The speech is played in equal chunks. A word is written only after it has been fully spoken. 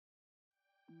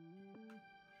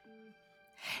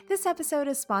This episode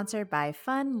is sponsored by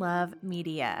Fun Love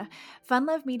Media. Fun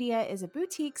Love Media is a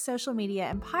boutique social media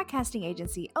and podcasting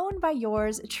agency owned by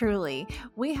yours truly.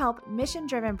 We help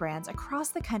mission-driven brands across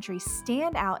the country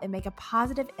stand out and make a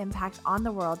positive impact on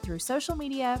the world through social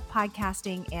media,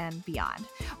 podcasting, and beyond.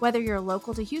 Whether you're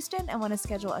local to Houston and want to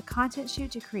schedule a content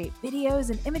shoot to create videos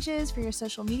and images for your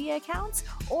social media accounts,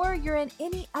 or you're in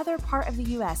any other part of the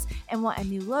U.S. and want a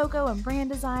new logo and brand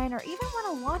design, or even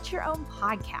want to launch your own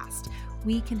podcast,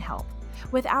 we can help.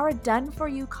 With our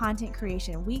done-for-you content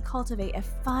creation, we cultivate a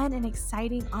fun and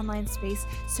exciting online space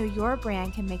so your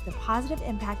brand can make the positive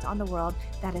impact on the world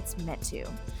that it's meant to.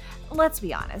 Let's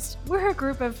be honest, we're a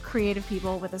group of creative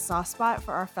people with a soft spot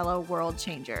for our fellow world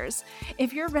changers.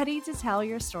 If you're ready to tell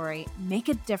your story, make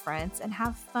a difference, and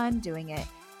have fun doing it,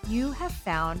 you have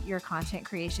found your content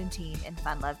creation team in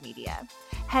Fun Love Media.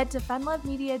 Head to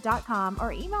funlovemedia.com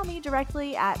or email me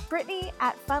directly at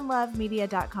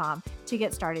brittany@funlovemedia.com to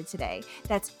get started today.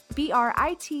 That's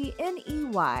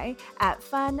BRITNEY at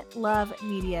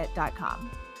funlovemedia.com.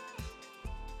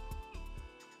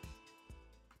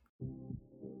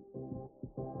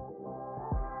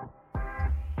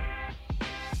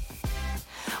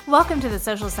 Welcome to the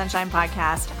Social Sunshine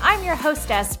Podcast. I'm your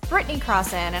hostess, Brittany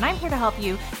Crossan, and I'm here to help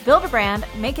you build a brand,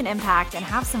 make an impact, and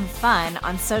have some fun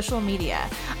on social media.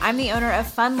 I'm the owner of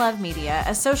Fun Love Media,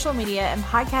 a social media and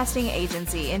podcasting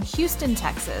agency in Houston,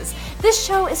 Texas. This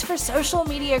show is for social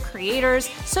media creators,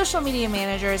 social media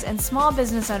managers, and small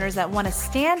business owners that want to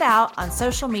stand out on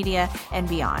social media and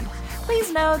beyond.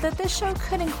 Please know that this show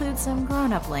could include some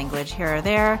grown-up language here or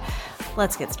there.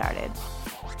 Let's get started.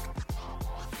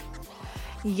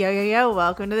 Yo,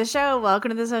 welcome to the show. Welcome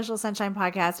to the Social Sunshine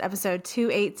Podcast, episode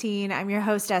 218. I'm your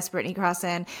hostess, Brittany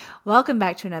Crossan. Welcome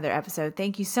back to another episode.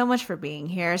 Thank you so much for being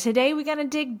here. Today, we're going to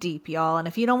dig deep, y'all. And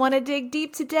if you don't want to dig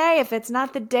deep today, if it's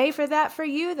not the day for that for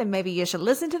you, then maybe you should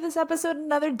listen to this episode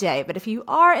another day. But if you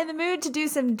are in the mood to do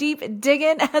some deep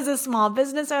digging as a small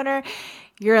business owner,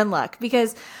 you're in luck,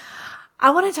 because I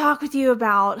want to talk with you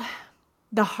about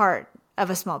the heart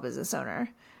of a small business owner,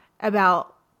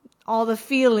 about all the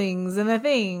feelings and the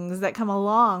things that come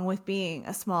along with being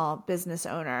a small business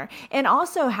owner, and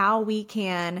also how we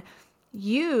can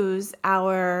use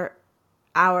our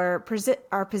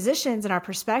positions and our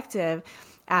perspective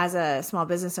as a small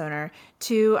business owner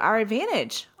to our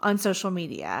advantage on social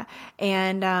media.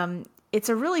 And it's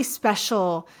a really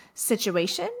special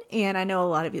situation. And I know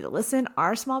a lot of you that listen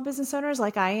are small business owners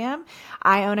like I am.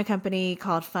 I own a company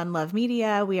called Fun Love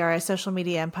Media. We are a social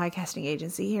media and podcasting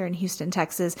agency here in Houston,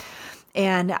 Texas.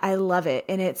 And I love it.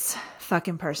 And it's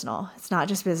fucking personal. It's not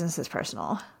just business, it's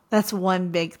personal. That's one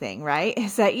big thing, right?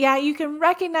 Is that, yeah, you can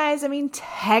recognize,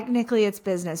 technically it's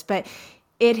business, but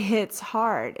it hits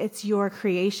hard. It's your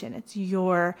creation. It's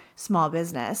your small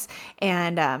business.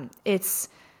 And it's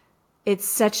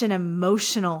such an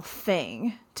emotional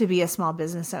thing to be a small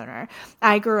business owner.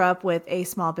 I grew up with a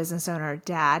small business owner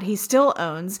dad. He still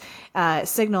owns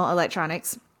Signal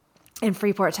Electronics in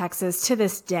Freeport, Texas to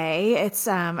this day. It's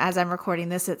as I'm recording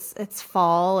this, it's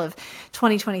fall of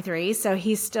 2023. So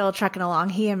he's still trucking along.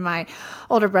 He and my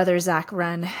older brother, Zach,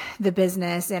 run the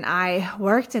business, and I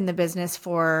worked in the business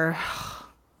for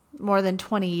more than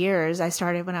 20 years. I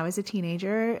started when I was a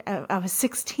teenager. I was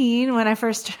 16 when I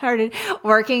first started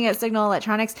working at Signal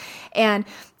Electronics. And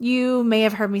you may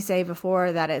have heard me say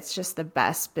before that it's just the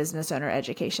best business owner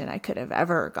education I could have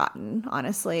ever gotten.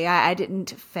 Honestly, I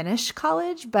didn't finish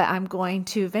college, but I'm going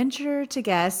to venture to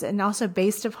guess, and also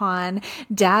based upon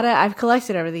data I've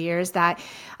collected over the years, that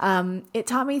it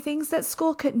taught me things that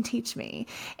school couldn't teach me.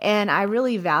 And I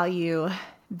really value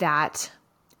that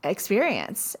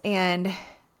experience. And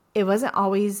it wasn't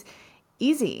always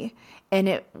easy. And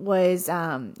it was,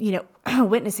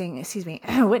 witnessing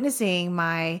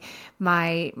my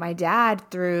dad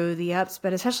through the ups,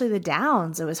 but especially the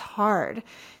downs. It was hard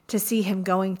to see him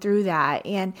going through that.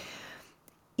 And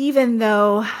even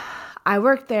though I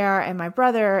worked there, and my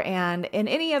brother and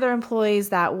any other employees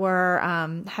that were,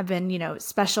 have been,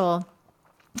 special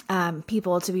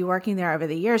people to be working there over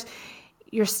the years,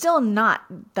 you're still not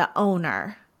the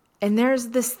owner. And there's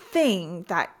this thing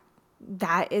that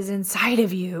is inside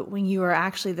of you when you are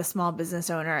actually the small business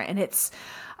owner. And it's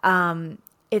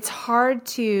hard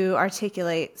to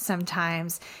articulate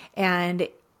sometimes. And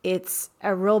it's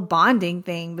a real bonding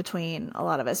thing between a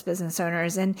lot of us business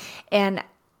owners. And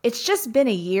it's just been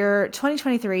a year,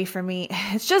 2023 for me.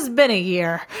 It's just been a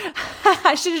year.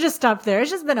 I should have just stopped there.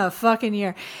 It's just been a fucking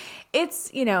year.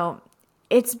 It's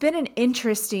been an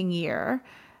interesting year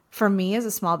for me as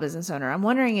a small business owner. I'm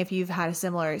wondering if you've had a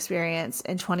similar experience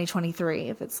in 2023,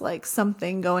 if it's like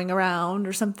something going around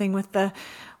or something with the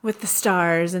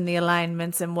stars and the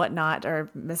alignments and whatnot, or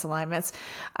misalignments.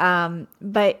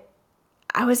 But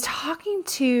I was talking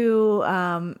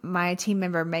to my team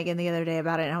member, Megan, the other day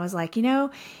about it. And I was like,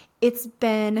 it's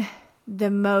been the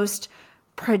most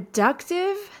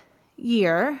productive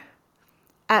year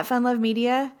at Fun Love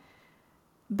Media,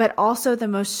 but also the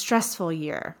most stressful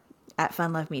year at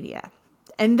Fun Love Media.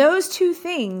 And those two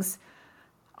things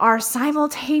are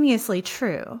simultaneously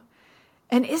true.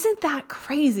 And isn't that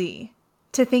crazy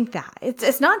to think that?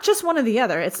 It's not just one or the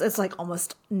other. It's like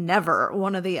almost never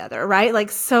one or the other, right? Like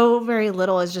so very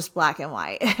little is just black and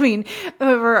white. I mean,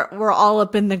 we're all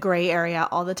up in the gray area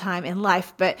all the time in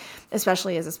life, but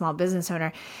especially as a small business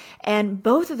owner. And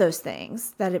both of those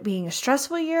things, that it being a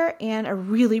stressful year and a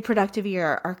really productive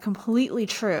year, are completely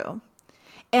true.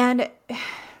 And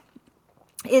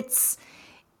it's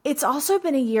also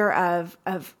been a year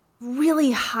of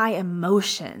really high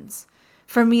emotions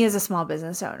for me as a small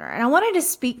business owner. And I wanted to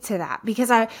speak to that because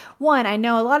I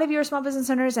know a lot of you are small business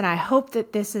owners, and I hope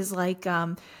that this is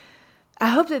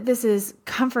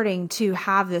comforting to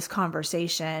have this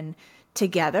conversation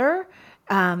together.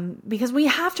 Because we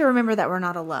have to remember that we're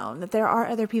not alone, that there are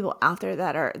other people out there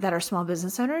that are small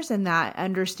business owners and that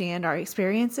understand our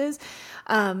experiences.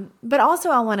 But also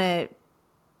I want to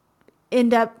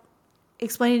end up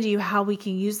explaining to you how we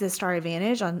can use this to our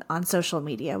advantage on social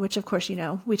media, which of course,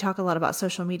 we talk a lot about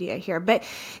social media here, but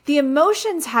the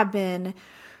emotions have been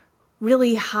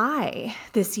really high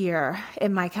this year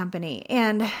in my company.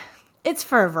 And it's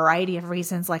for a variety of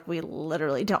reasons. Like we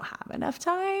literally don't have enough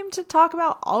time to talk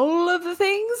about all of the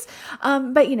things.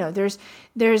 But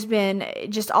there's been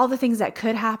just all the things that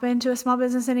could happen to a small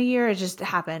business in a year. It just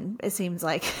happened. It seems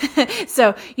like,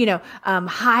 so,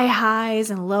 high highs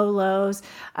and low lows,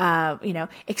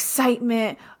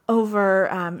 excitement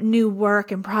over, new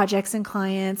work and projects and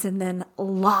clients, and then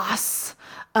loss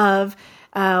of,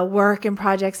 work and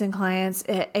projects and clients,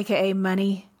 aka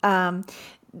money.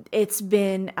 It's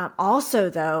been also,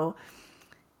 though,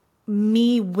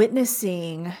 me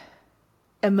witnessing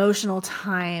emotional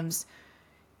times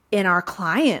in our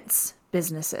clients'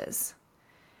 businesses.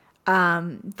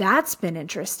 That's been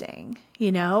interesting,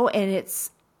 and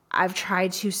I've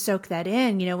tried to soak that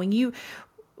in, when you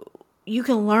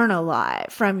can learn a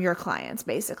lot from your clients,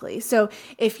 basically. So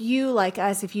if you, like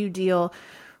us, if you deal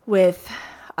with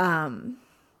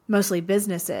mostly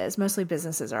businesses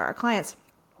are our clients,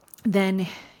 then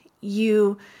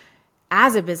you,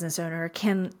 as a business owner,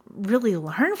 can really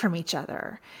learn from each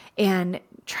other and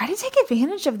try to take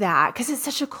advantage of that, because it's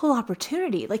such a cool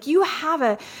opportunity. Like you have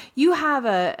a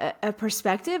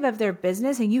perspective of their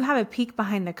business, and you have a peek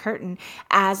behind the curtain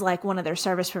as like one of their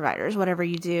service providers, whatever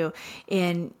you do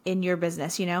in your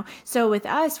business, So with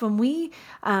us, when we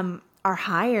are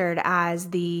hired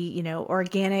as the,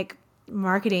 organic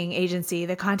marketing agency,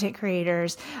 the content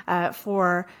creators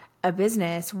for a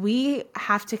business, we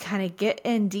have to kind of get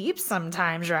in deep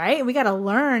sometimes, right? We got to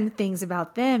learn things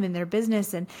about them and their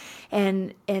business,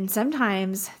 and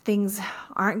sometimes things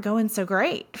aren't going so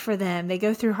great for them. They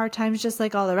go through hard times just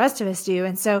like all the rest of us do.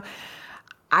 And so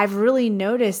I've really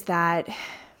noticed that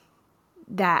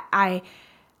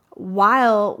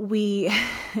while we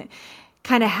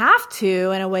kind of have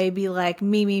to, in a way, be like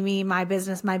me, my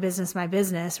business,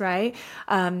 right?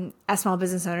 As small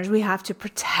business owners, we have to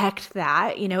protect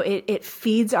that. It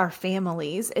feeds our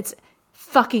families. It's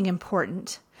fucking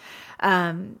important.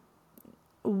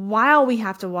 While we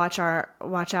have to watch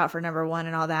out for number one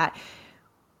and all that,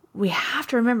 we have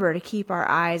to remember to keep our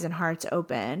eyes and hearts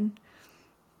open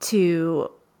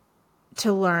to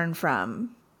learn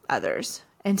from others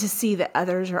and to see that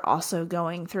others are also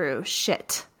going through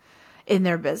shit in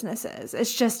their businesses.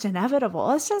 It's just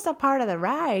inevitable. It's just a part of the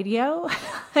ride, yo.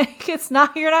 Like it's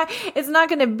not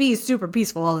going to be super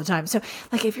peaceful all the time. So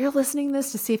like if you're listening to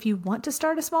this to see if you want to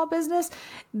start a small business,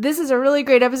 this is a really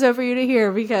great episode for you to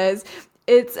hear, because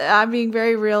I'm being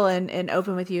very real and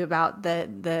open with you about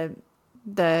the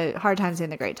hard times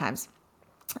and the great times.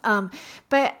 But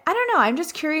I don't know. I'm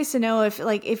just curious to know if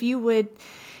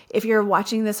you're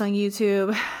watching this on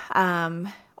YouTube,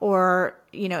 or,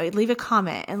 leave a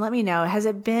comment and let me know, has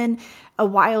it been a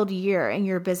wild year in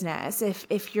your business?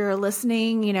 If you're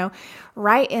listening,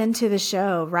 write into the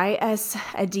show, write us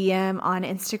a DM on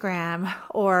Instagram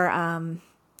or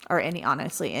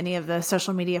any of the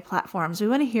social media platforms. We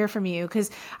want to hear from you,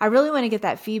 because I really want to get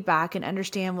that feedback and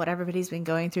understand what everybody's been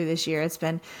going through this year. It's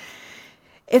been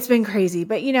crazy,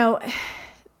 but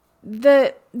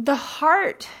the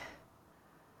heart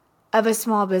of a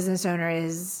small business owner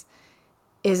is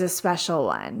is a special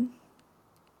one.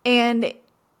 And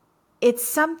it's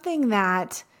something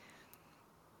that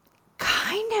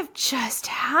kind of just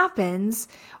happens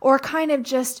or kind of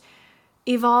just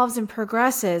evolves and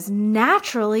progresses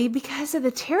naturally because of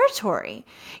the territory.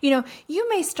 You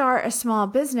may start a small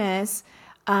business.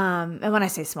 And when I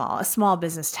say small, a small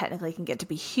business technically can get to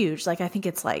be huge. Like I think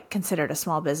it's like considered a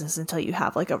small business until you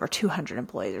have like over 200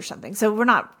 employees or something. So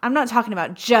I'm not talking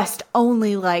about just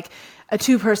only like a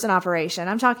 2-person operation.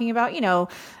 I'm talking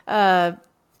about,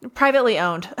 privately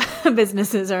owned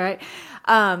businesses. All right.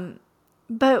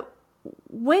 But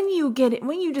when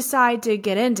you decide to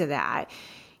get into that,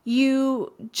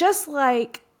 you just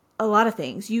like a lot of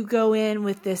things, you go in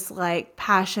with this like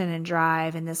passion and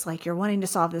drive and this like you're wanting to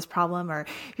solve this problem, or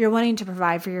you're wanting to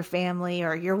provide for your family,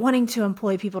 or you're wanting to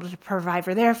employ people to provide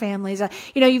for their families.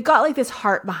 You've got like this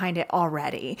heart behind it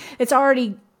already. It's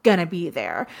already gonna be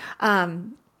there.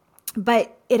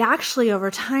 But it actually over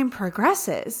time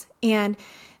progresses, and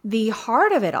the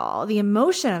heart of it all, the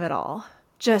emotion of it all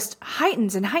just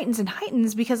heightens and heightens and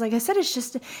heightens because, like I said, it's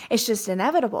just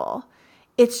inevitable.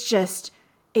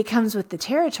 It comes with the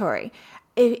territory.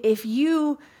 If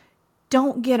you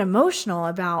don't get emotional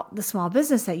about the small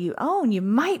business that you own, you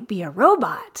might be a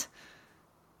robot.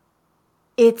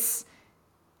 It's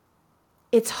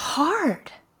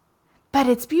hard, but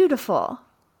it's beautiful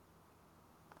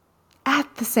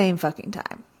at the same fucking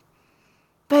time.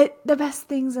 But the best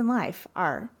things in life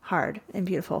are hard and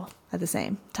beautiful at the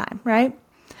same time, right?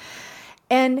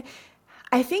 And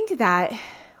I think that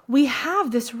we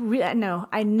have this,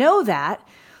 I know that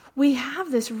we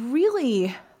have this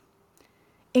really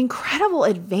incredible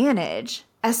advantage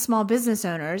as small business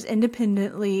owners,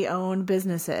 independently owned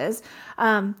businesses,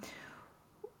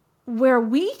 where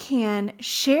we can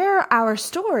share our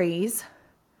stories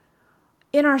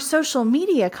in our social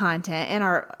media content and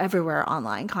our everywhere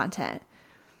online content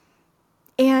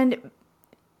and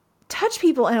touch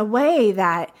people in a way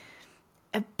that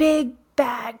a big,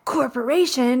 bad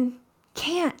corporation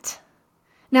can't.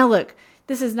 Now, look,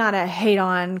 this is not a hate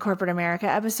on corporate America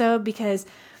episode because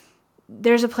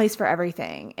there's a place for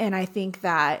everything. And I think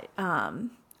that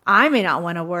I may not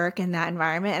want to work in that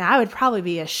environment, and I would probably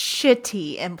be a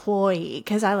shitty employee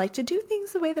because I like to do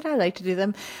things the way that I like to do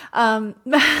them,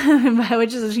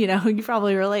 which is, you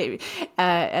probably relate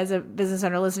as a business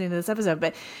owner listening to this episode.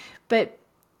 But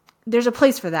there's a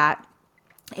place for that,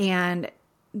 and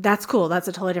that's cool. That's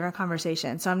a totally different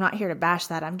conversation. So I'm not here to bash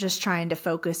that. I'm just trying to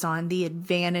focus on the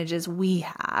advantages we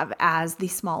have as the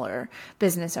smaller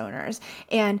business owners.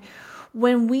 And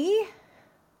when we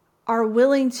are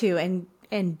willing to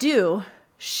and do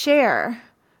share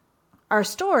our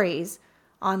stories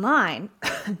online,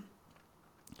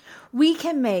 we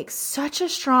can make such a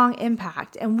strong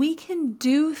impact, and we can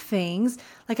do things,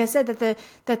 like I said,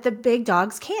 that the big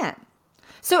dogs can't.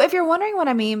 So if you're wondering what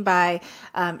I mean by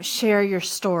share your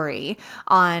story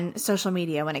on social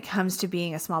media when it comes to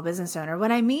being a small business owner,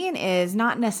 what I mean is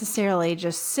not necessarily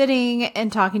just sitting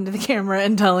and talking to the camera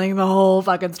and telling the whole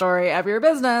fucking story of your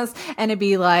business and it'd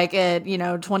be like a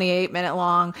 28-minute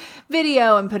long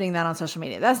video and putting that on social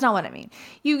media. That's not what I mean.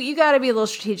 You got to be a little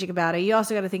strategic about it. You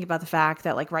also got to think about the fact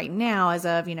that like right now, as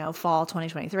of fall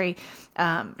 2023,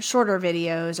 shorter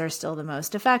videos are still the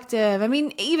most effective. I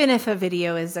mean, even if a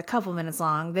video is a couple minutes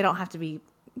long, they don't have to be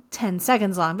 10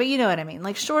 seconds long, but you know what I mean?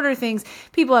 Like shorter things,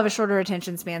 people have a shorter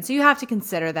attention span. So you have to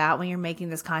consider that when you're making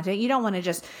this content. You don't want to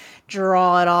just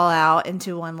draw it all out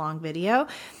into one long video.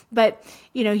 But,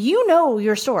 you know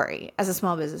your story as a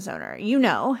small business owner,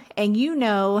 and you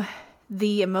know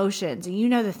the emotions, and you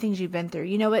know the things you've been through.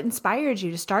 You know what inspired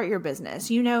you to start your business.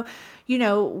 You know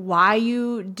why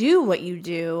you do what you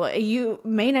do.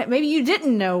 Maybe you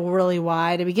didn't know really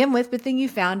why to begin with, but then you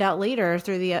found out later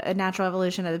through the natural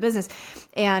evolution of the business.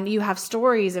 And you have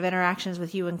stories of interactions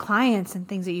with you and clients and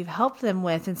things that you've helped them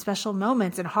with, and special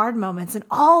moments and hard moments and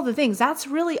all the things. That's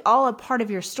really all a part of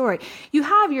your story. You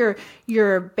have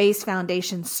your base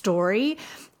foundation story.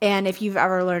 And if you've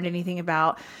ever learned anything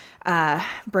about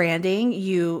branding,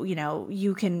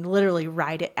 you can literally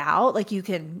write it out. Like you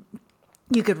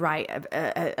could write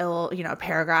a little, a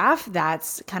paragraph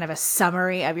that's kind of a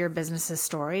summary of your business's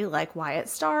story, like why it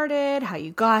started, how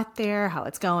you got there, how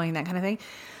it's going, that kind of thing.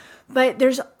 But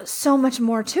there's so much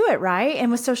more to it, right?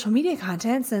 And with social media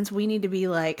content, since we need to be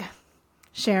like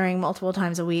sharing multiple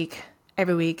times a week,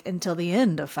 every week until the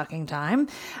end of fucking time,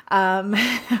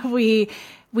 we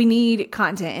need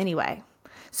content anyway.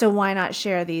 So why not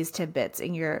share these tidbits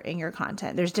in your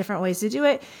content? There's different ways to do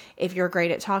it. If you're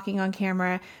great at talking on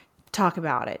camera, talk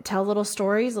about it. Tell little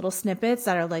stories, little snippets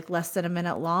that are like less than a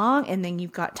minute long. And then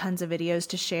you've got tons of videos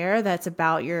to share that's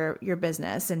about your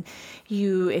business. And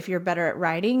if you're better at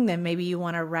writing, then maybe you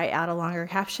want to write out a longer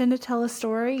caption to tell a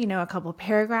story, a couple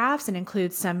paragraphs, and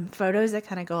include some photos that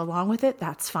kind of go along with it.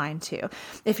 That's fine too.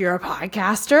 If you're a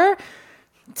podcaster,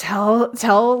 tell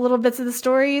little bits of the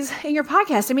stories in your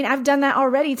podcast. I mean, I've done that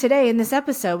already today in this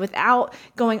episode without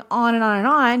going on and on and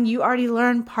on. You already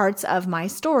learned parts of my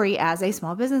story as a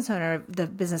small business owner, the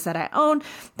business that I own,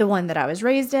 the one that I was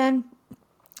raised in.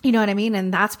 You know what I mean?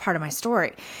 And that's part of my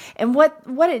story. And what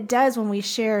it does when we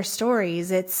share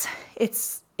stories, it's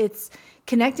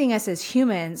connecting us as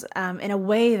humans in a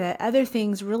way that other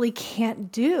things really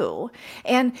can't do.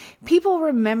 And people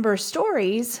remember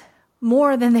stories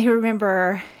more than they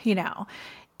remember,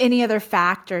 any other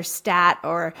fact or stat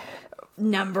or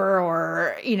number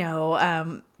or,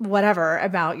 whatever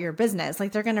about your business.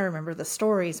 Like, they're going to remember the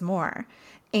stories more.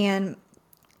 And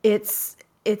it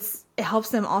helps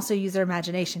them also use their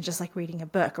imagination, just like reading a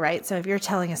book, right? So if you're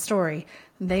telling a story,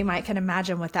 they might can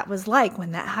imagine what that was like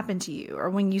when that happened to you, or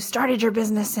when you started your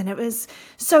business and it was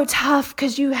so tough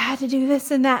because you had to do this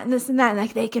and that and this and that. And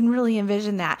like, they can really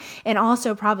envision that and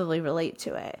also probably relate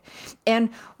to it.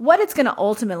 And what it's going to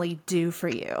ultimately do for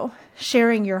you,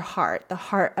 sharing your heart, the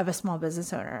heart of a small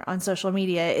business owner on social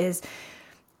media, is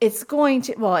it's going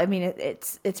to,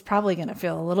 it's probably going to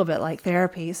feel a little bit like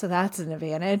therapy. So that's an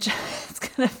advantage. It's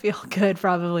going to feel good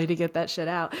probably to get that shit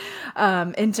out,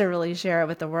 and to really share it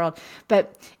with the world.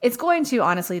 But it's going to,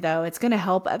 honestly though, it's going to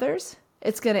help others.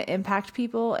 It's going to impact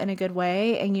people in a good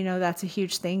way. And that's a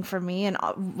huge thing for me. And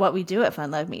what we do at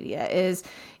Fun Love Media is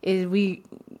we,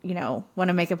 want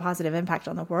to make a positive impact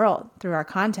on the world through our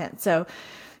content. So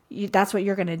that's what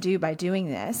you're going to do by doing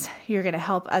this. You're going to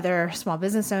help other small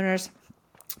business owners.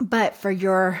 But for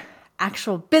your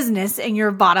actual business and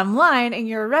your bottom line and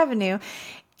your revenue,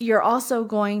 you're also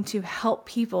going to help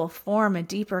people form a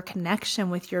deeper connection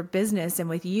with your business and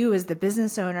with you as the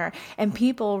business owner. And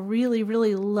people really,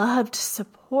 really love to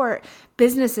support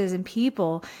businesses and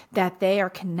people that they are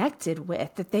connected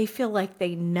with, that they feel like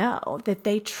they know, that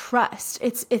they trust.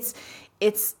 It's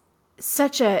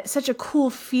such a cool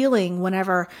feeling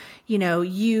whenever,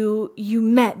 you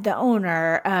met the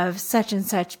owner of such and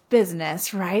such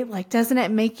business, right? Like, doesn't it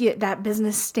make that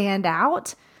business stand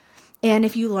out? And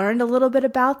if you learned a little bit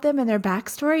about them and their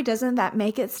backstory, doesn't that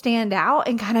make it stand out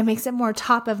and kind of makes it more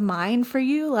top of mind for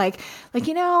you? Like,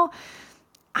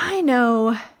 I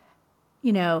know,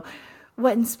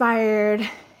 what inspired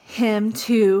him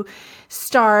to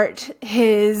start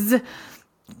his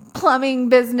plumbing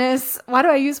business. Why do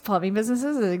I use plumbing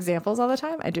businesses as examples all the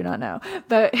time? I do not know.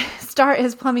 But start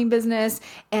his plumbing business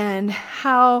and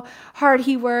how hard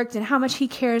he worked and how much he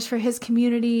cares for his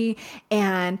community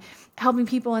and helping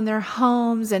people in their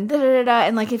homes and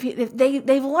And like, if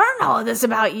they've learned all of this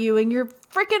about you and your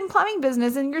freaking plumbing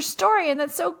business and your story, and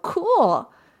that's so cool,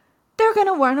 they're going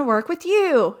to want to work with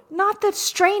you, not the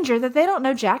stranger that they don't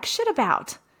know jack shit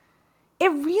about. It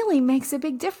really makes a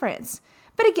big difference.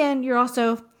 But again, you're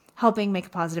also helping make a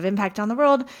positive impact on the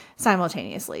world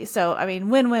simultaneously. So,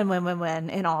 win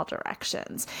in all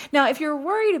directions. Now, if you're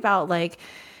worried about like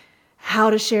how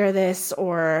to share this,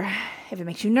 or if it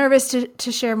makes you nervous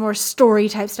to share more story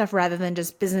type stuff rather than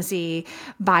just businessy,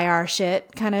 buy our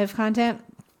shit kind of content,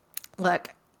 look,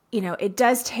 it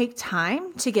does take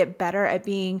time to get better at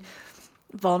being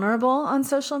vulnerable on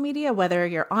social media, whether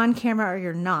you're on camera or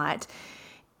you're not.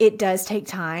 It does take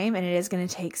time, and it is going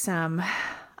to take some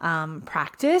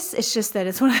practice. It's just that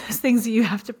it's one of those things that you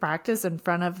have to practice in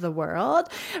front of the world,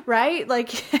 right?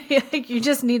 Like, you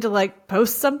just need to like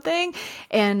post something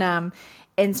and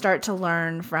start to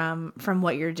learn from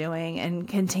what you're doing and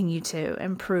continue to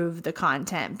improve the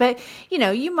content. But,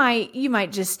 you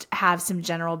might just have some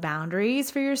general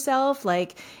boundaries for yourself.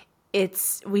 Like,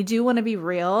 we do want to be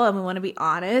real and we want to be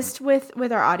honest with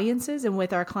our audiences and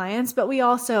with our clients, but we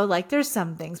also there's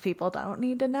some things people don't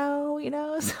need to know,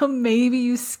 so maybe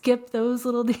you skip those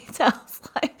little details,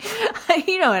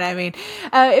 you know what I mean?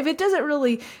 If it doesn't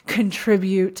really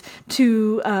contribute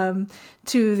to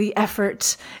the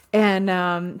effort and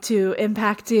to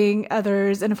impacting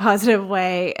others in a positive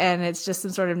way, and it's just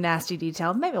some sort of nasty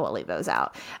detail, maybe we'll leave those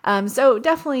out. So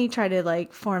definitely try to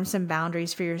form some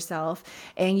boundaries for yourself,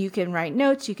 and you can write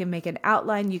notes, you can make an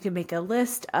outline, you can make a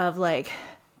list of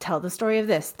tell the story of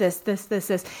this.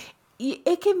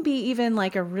 It can be even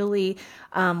a really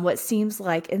what seems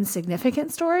like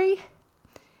insignificant story,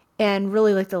 and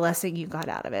really the lesson you got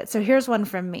out of it. So here's one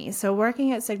from me. So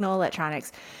working at Signal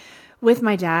Electronics with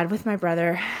my dad, with my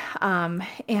brother,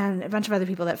 and a bunch of other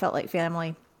people that felt like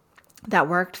family that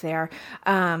worked there.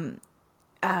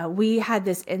 we had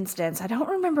this instance, I don't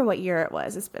remember what year it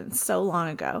was, it's been so long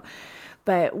ago,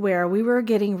 but where we were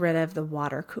getting rid of the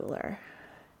water cooler.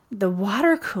 The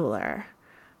water cooler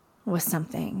was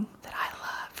something that I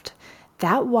loved.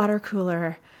 That water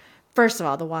cooler, first of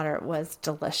all, the water was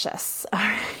delicious. All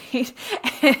right.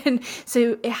 And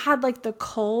so it had like the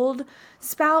cold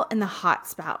spout and the hot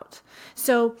spout.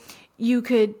 So you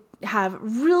could have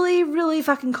really, really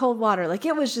fucking cold water. Like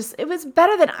it was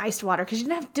better than iced water because you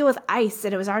didn't have to deal with ice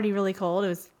and it was already really cold. It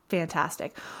was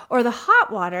fantastic. Or the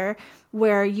hot water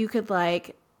where you could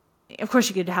like, of course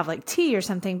you could have like tea or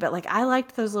something, but like I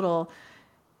liked those little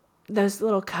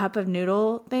cup of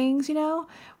noodle things,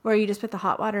 where you just put the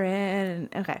hot water in.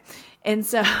 And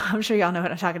so I'm sure y'all know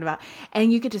what I'm talking about.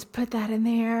 And you could just put that in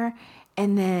there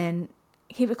and then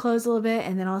keep it closed a little bit.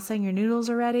 And then all of a sudden your noodles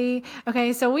are ready.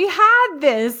 Okay. So we had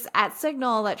this at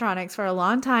Signal Electronics for a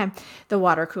long time, the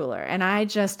water cooler. And I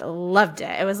just loved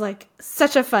it. It was like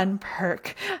such a fun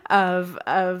perk of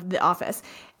the office.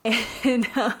 And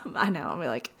I know I'm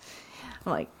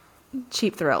like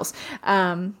cheap thrills.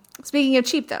 Speaking of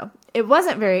cheap though, it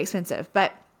wasn't very expensive,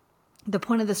 but the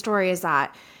point of the story is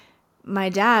that my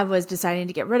dad was deciding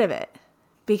to get rid of it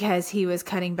because he was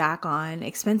cutting back on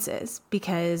expenses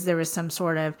because there was some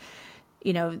sort of,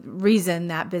 reason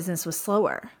that business was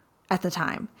slower at the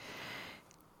time.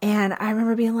 And I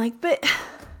remember being like, but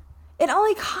it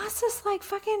only cost us like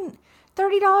fucking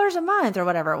 $30 a month or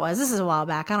whatever it was. This is a while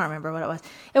back. I don't remember what it was.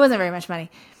 It wasn't very much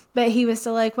money, but he was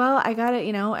still like, well, I got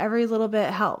it. Every little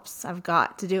bit helps. I've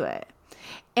got to do it.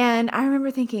 And I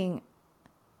remember thinking,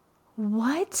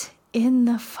 what in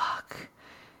the fuck?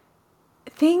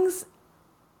 Things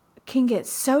can get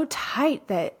so tight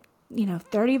that,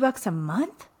 $30 a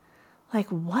month? Like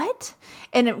what?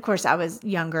 And of course I was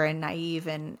younger and naive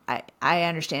and I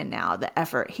understand now the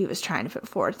effort he was trying to put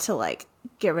forth to like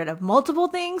get rid of multiple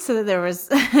things so that there was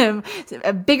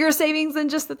a bigger savings than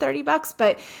just the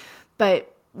 $30.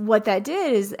 But what that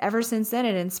did is ever since then,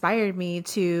 it inspired me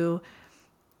to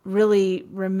really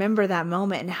remember that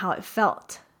moment and how it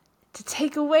felt to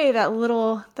take away that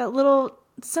little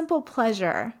simple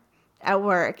pleasure at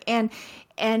work. And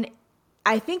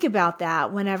I think about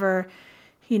that whenever,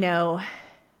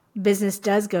 business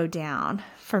does go down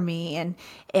for me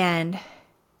and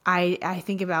I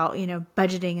think about,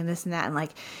 budgeting and this and that and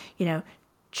like,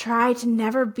 try to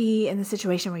never be in the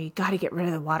situation where you got to get rid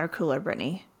of the water cooler,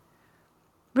 Brittany.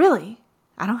 Really?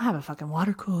 I don't have a fucking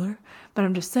water cooler, but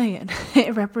I'm just saying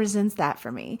it represents that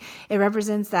for me. It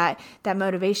represents that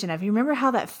motivation of, you remember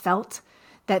how that felt,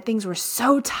 that things were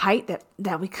so tight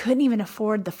that we couldn't even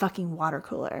afford the fucking water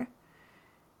cooler.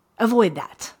 Avoid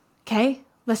that. Okay.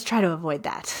 Let's try to avoid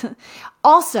that.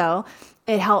 Also,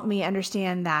 it helped me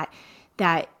understand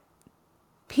that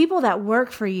people that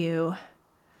work for you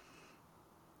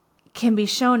can be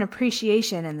shown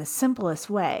appreciation in the simplest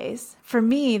ways. For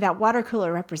me, that water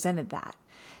cooler represented that.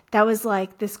 That was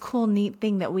like this cool, neat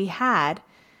thing that we had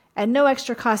at no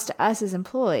extra cost to us as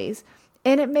employees.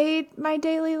 And it made my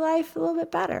daily life a little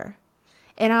bit better.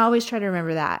 And I always try to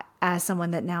remember that as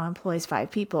someone that now employs 5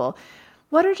 people.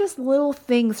 What are just little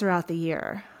things throughout the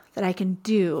year that I can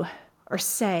do or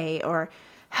say or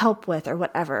help with or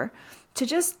whatever to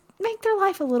just make their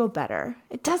life a little better?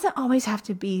 It doesn't always have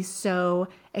to be so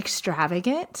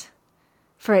extravagant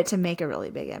for it to make a really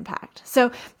big impact.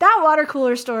 So that water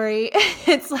cooler story,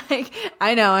 it's like,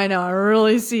 I know, I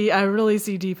really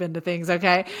see deep into things,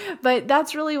 okay? But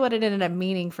that's really what it ended up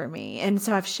meaning for me. And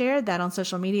so I've shared that on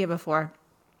social media before,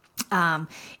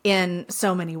 in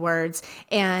so many words.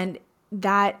 And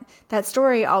that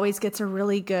story always gets a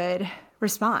really good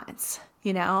response,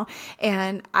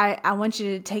 and I want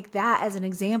you to take that as an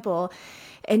example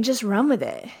and just run with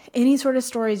it. Any sort of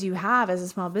stories you have as a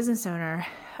small business owner,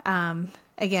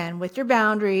 again, with your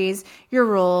boundaries, your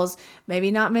rules, maybe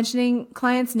not mentioning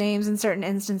clients' names in certain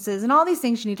instances and all these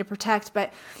things you need to protect,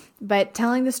 but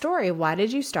telling the story. Why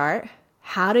did you start?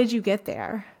 How did you get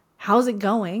there? How's it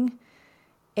going?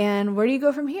 And where do you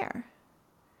go from here?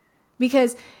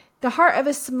 Because the heart of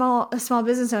a small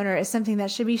business owner is something that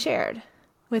should be shared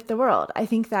with the world. I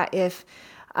think that if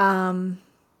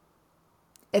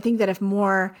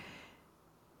more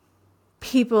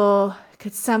people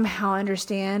could somehow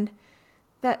understand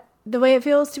that the way it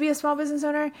feels to be a small business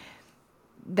owner,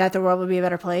 that the world would be a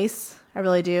better place. I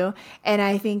really do. And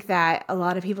I think that a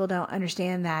lot of people don't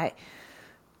understand that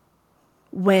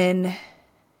when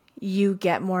you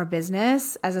get more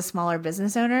business as a smaller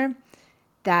business owner,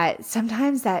 that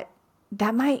sometimes that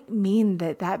might mean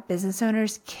that business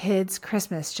owner's kids'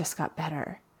 Christmas just got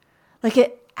better. Like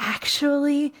it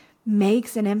actually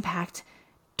makes an impact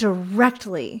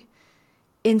directly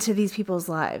into these people's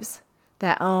lives.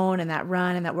 that own and that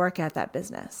run and that work at that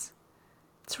business.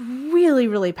 It's really,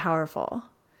 really powerful,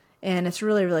 and it's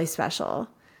really, really special.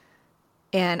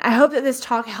 And I hope that this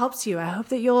talk helps you. I hope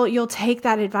that you'll take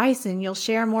that advice and you'll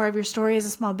share more of your story as a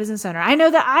small business owner. I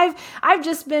know that I've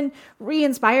just been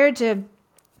re-inspired to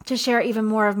share even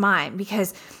more of mine,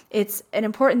 because it's an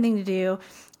important thing to do.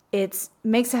 It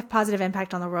makes a positive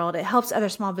impact on the world. It helps other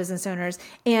small business owners,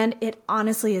 and it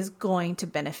honestly is going to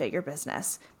benefit your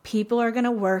business. People are going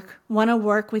to want to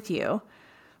work with you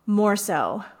more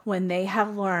so when they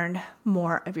have learned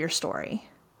more of your story.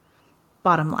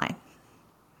 Bottom line.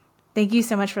 Thank you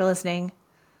so much for listening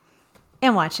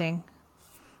and watching.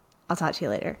 I'll talk to you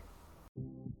later.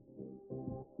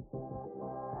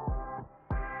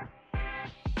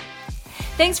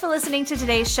 Thanks for listening to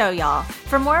today's show, y'all.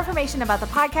 For more information about the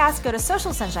podcast, go to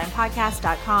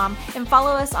socialsunshinepodcast.com and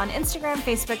follow us on Instagram,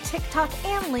 Facebook, TikTok,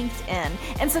 and LinkedIn.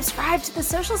 And subscribe to the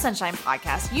Social Sunshine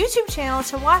Podcast YouTube channel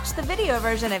to watch the video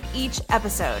version of each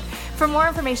episode. For more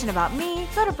information about me,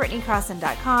 go to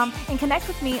BrittanyCrossan.com and connect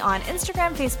with me on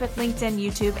Instagram, Facebook, LinkedIn,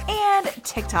 YouTube, and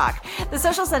TikTok. The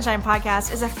Social Sunshine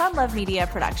Podcast is a Fun Love Media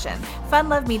production.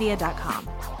 funlovemedia.com.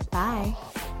 Bye.